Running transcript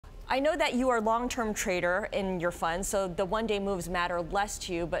I know that you are a long-term trader in your fund, so the one-day moves matter less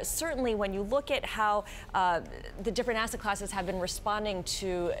to you, but certainly when you look at how the different asset classes have been responding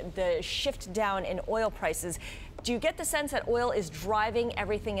to the shift down in oil prices, do you get the sense that oil is driving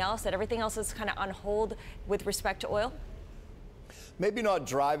everything else, that everything else is kind of on hold with respect to oil? Maybe not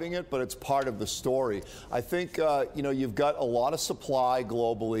driving it, but it's part of the story. I think, you've got a lot of supply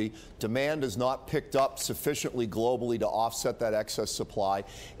globally. Demand has not picked up sufficiently globally to offset that excess supply.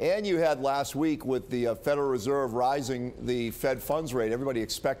 And you had last week with the Federal Reserve rising the Fed funds rate. Everybody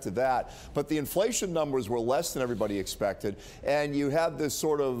expected that. But the inflation numbers were less than everybody expected. And you have this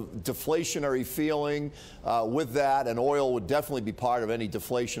sort of deflationary feeling with that. And oil would definitely be part of any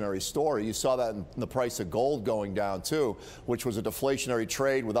deflationary story. You saw that in the price of gold going down, too, which was a deflationary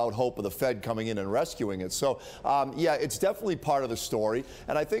trade without hope of the Fed coming in and rescuing it. So, yeah, it's definitely part of the story.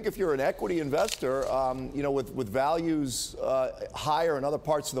 And I think if you're an equity investor, with values higher in other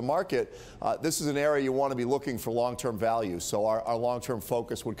parts of the market, this is an area you want to be looking for long-term value. So our long-term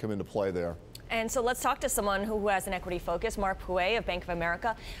focus would come into play there. And so let's talk to someone who has an equity focus, Marc Pouey of Bank of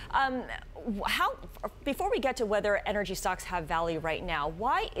America. Before we get to whether energy stocks have value right now,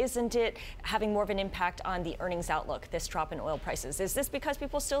 why isn't it having more of an impact on the earnings outlook, this drop in oil prices? Is this because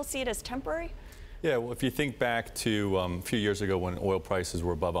people still see it as temporary? Yeah, well, if you think back to a few years ago when oil prices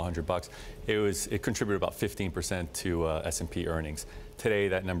were above $100, it contributed about 15% to S&P earnings. Today,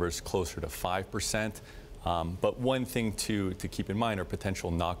 that number is closer to 5%. But one thing to keep in mind are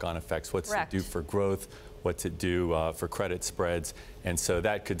potential knock-on effects. What's it do for growth? What's it do for credit spreads? And so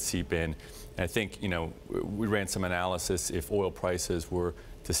that could seep in. And I think, we ran some analysis. If oil prices were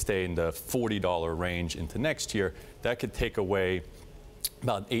to stay in the $40 range into next year, that could take away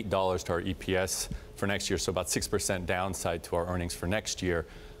about $8 to our EPS for next year. So about 6% downside to our earnings for next year.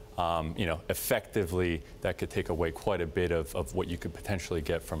 Effectively, that could take away quite a bit of what you could potentially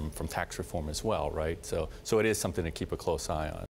get from tax reform as well, right? So it is something to keep a close eye on.